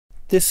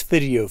This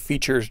video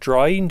features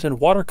drawings and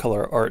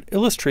watercolor art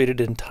illustrated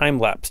in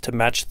time-lapse to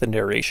match the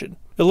narration.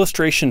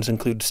 Illustrations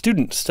include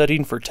students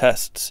studying for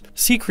tests,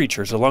 sea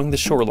creatures along the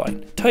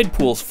shoreline, tide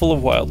pools full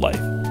of wildlife,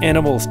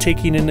 animals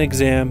taking an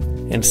exam,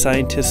 and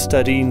scientists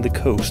studying the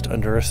coast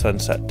under a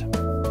sunset.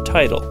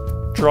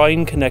 Title: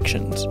 Drawing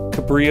Connections,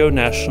 Cabrillo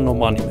National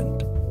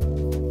Monument.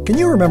 Can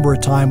you remember a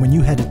time when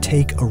you had to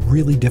take a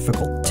really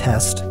difficult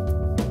test?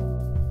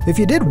 If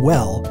you did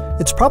well,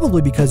 it's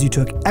probably because you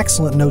took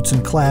excellent notes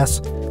in class,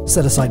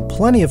 set aside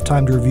plenty of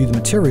time to review the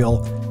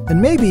material,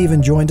 and maybe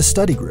even joined a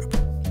study group.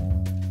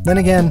 Then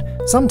again,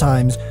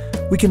 sometimes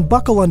we can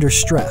buckle under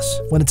stress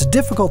when it's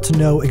difficult to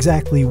know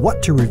exactly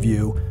what to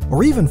review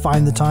or even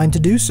find the time to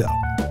do so.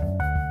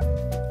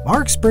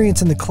 Our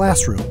experience in the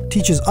classroom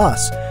teaches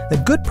us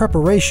that good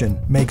preparation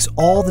makes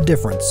all the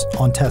difference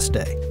on test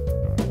day.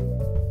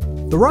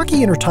 The Rocky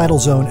Intertidal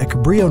Zone at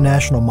Cabrillo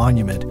National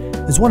Monument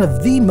is one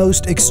of the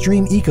most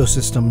extreme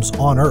ecosystems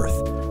on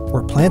Earth,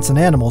 where plants and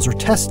animals are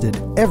tested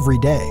every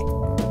day.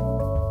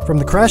 From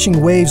the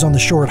crashing waves on the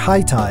shore at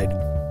high tide,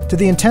 to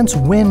the intense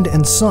wind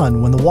and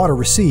sun when the water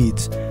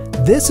recedes,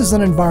 this is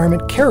an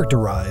environment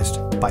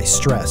characterized by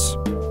stress.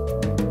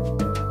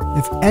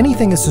 If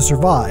anything is to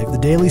survive the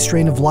daily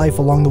strain of life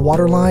along the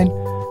waterline,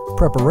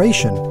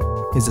 preparation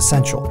is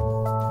essential.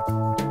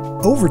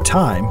 Over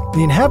time,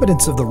 the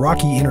inhabitants of the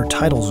Rocky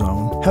Intertidal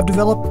Zone have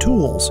developed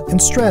tools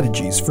and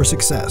strategies for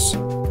success.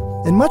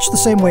 In much the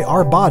same way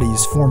our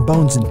bodies form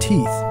bones and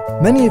teeth,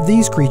 many of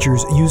these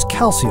creatures use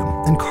calcium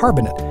and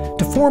carbonate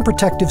to form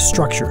protective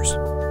structures.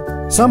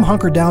 Some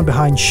hunker down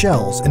behind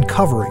shells and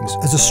coverings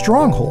as a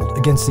stronghold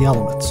against the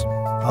elements.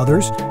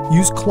 Others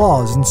use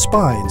claws and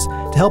spines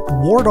to help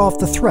ward off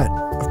the threat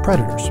of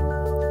predators.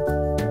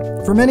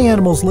 For many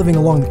animals living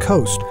along the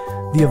coast,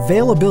 the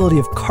availability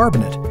of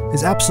carbonate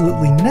is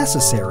absolutely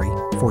necessary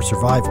for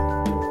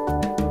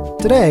survival.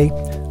 Today,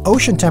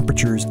 ocean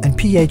temperatures and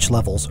pH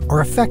levels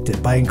are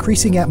affected by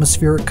increasing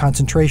atmospheric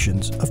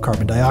concentrations of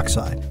carbon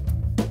dioxide.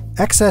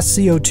 Excess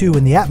CO2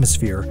 in the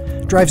atmosphere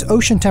drives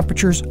ocean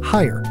temperatures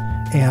higher,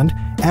 and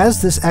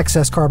as this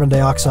excess carbon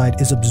dioxide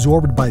is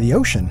absorbed by the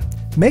ocean,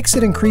 makes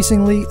it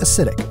increasingly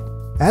acidic.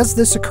 As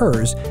this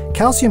occurs,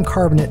 calcium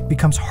carbonate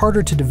becomes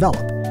harder to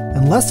develop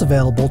and less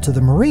available to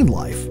the marine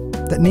life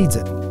that needs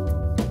it.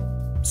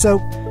 So,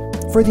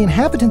 for the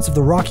inhabitants of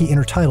the Rocky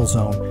Intertidal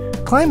Zone,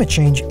 climate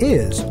change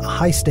is a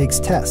high-stakes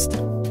test.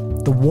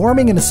 The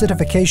warming and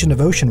acidification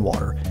of ocean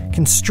water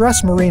can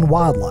stress marine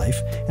wildlife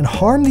and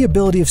harm the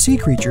ability of sea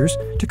creatures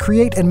to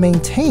create and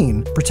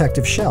maintain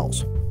protective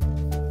shells.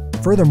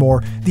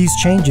 Furthermore, these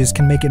changes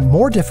can make it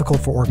more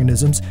difficult for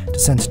organisms to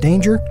sense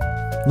danger,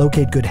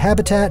 locate good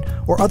habitat,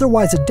 or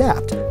otherwise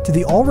adapt to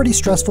the already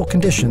stressful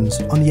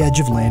conditions on the edge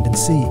of land and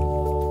sea.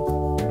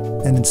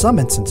 And in some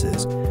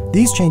instances,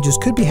 these changes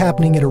could be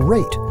happening at a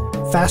rate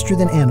faster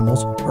than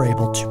animals are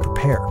able to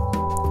prepare.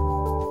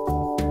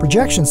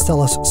 Projections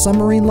tell us some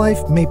marine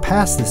life may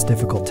pass this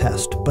difficult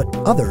test, but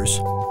others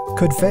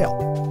could fail.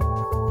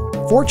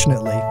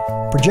 Fortunately,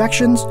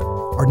 projections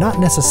are not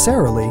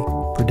necessarily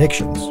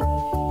predictions.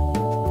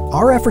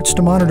 Our efforts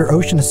to monitor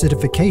ocean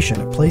acidification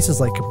at places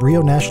like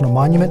Cabrillo National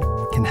Monument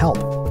can help.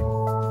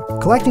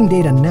 Collecting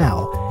data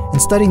now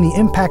and studying the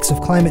impacts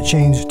of climate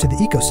change to the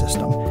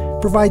ecosystem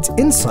provides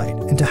insight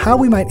into how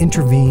we might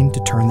intervene to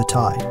turn the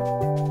tide.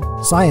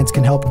 Science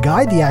can help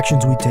guide the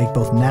actions we take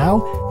both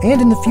now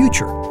and in the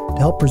future to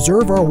help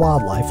preserve our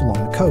wildlife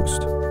along the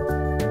coast.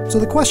 So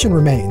the question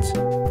remains,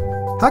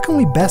 how can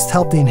we best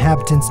help the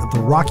inhabitants of the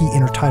Rocky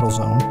Intertidal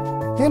Zone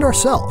and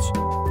ourselves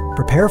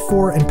prepare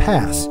for and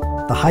pass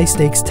the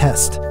high-stakes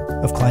test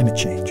of climate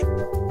change?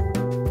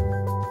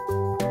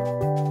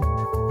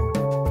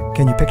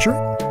 Can you picture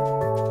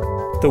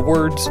it? The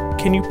words,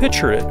 "Can you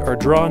picture it?" are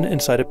drawn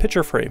inside a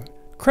picture frame.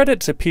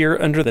 Credits appear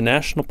under the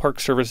National Park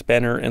Service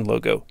banner and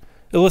logo.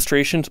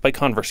 Illustrations by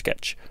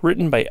ConverSketch,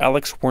 written by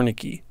Alex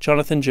Warnicki,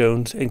 Jonathan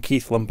Jones, and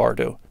Keith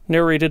Lombardo.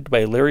 Narrated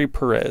by Larry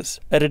Perez,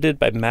 edited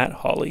by Matt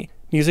Hawley.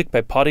 Music by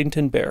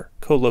Poddington Bear,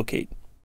 co-locate.